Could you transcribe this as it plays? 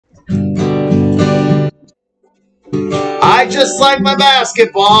I just like my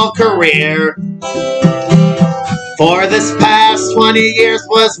basketball career. For this past 20 years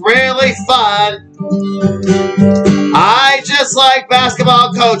was really fun. I just like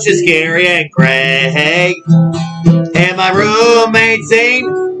basketball coaches Gary and Greg. And my roommates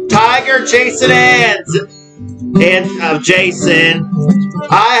Zane, Tiger, Jason, and Jason.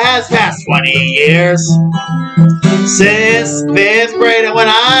 I has passed 20 years. Since 5th grade and when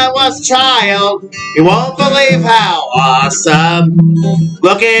I was a child, you won't believe how awesome.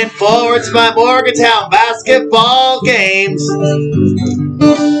 Looking forward to my Morgantown basketball games.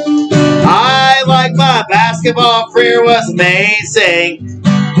 I like my basketball career was amazing.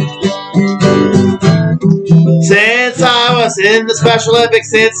 Since I was in the Special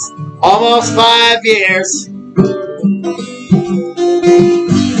Olympics, it's almost 5 years.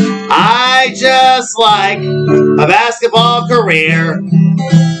 I just like a basketball career.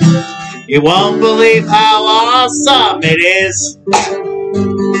 You won't believe how awesome it is.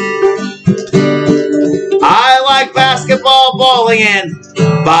 I like basketball, bowling, and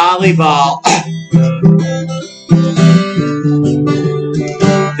volleyball.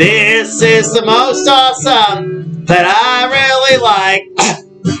 This is the most awesome that I really like.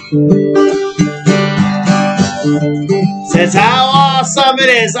 Since how awesome it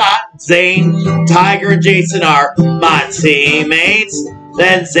is, Zane, Tiger, and Jason are my teammates.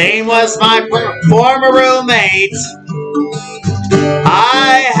 Then Zane was my former roommate.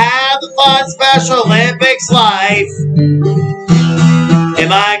 I had the fun Special Olympics life in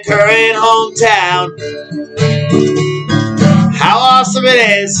my current hometown. How awesome it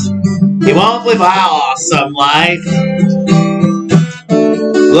is. You won't believe how awesome life.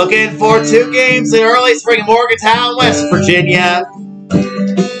 Looking for 2 games in early spring in Morgantown, West Virginia.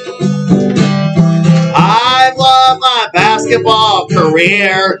 I love my basketball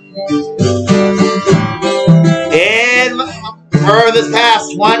career. For this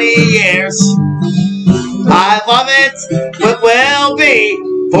past 20 years, I love it, but will be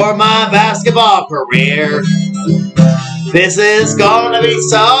for my basketball career. This is gonna be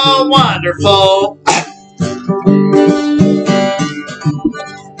so wonderful.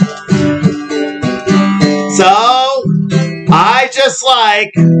 So, I just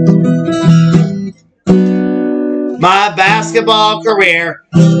like my basketball career.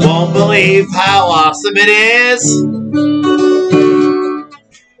 Won't believe how awesome it is.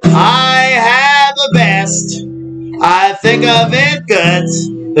 I had the best. I think of it good.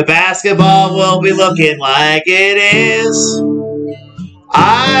 The basketball will be looking like it is.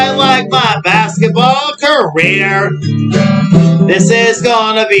 I like my basketball career. This is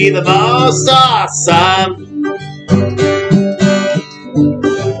gonna be the most awesome.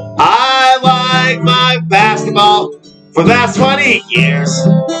 I like my basketball for the past 20 years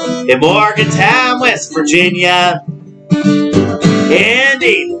in Morgantown, West Virginia.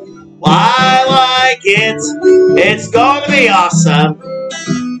 Indeed, I like it. It's going to be awesome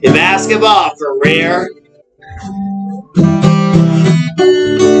in basketball career.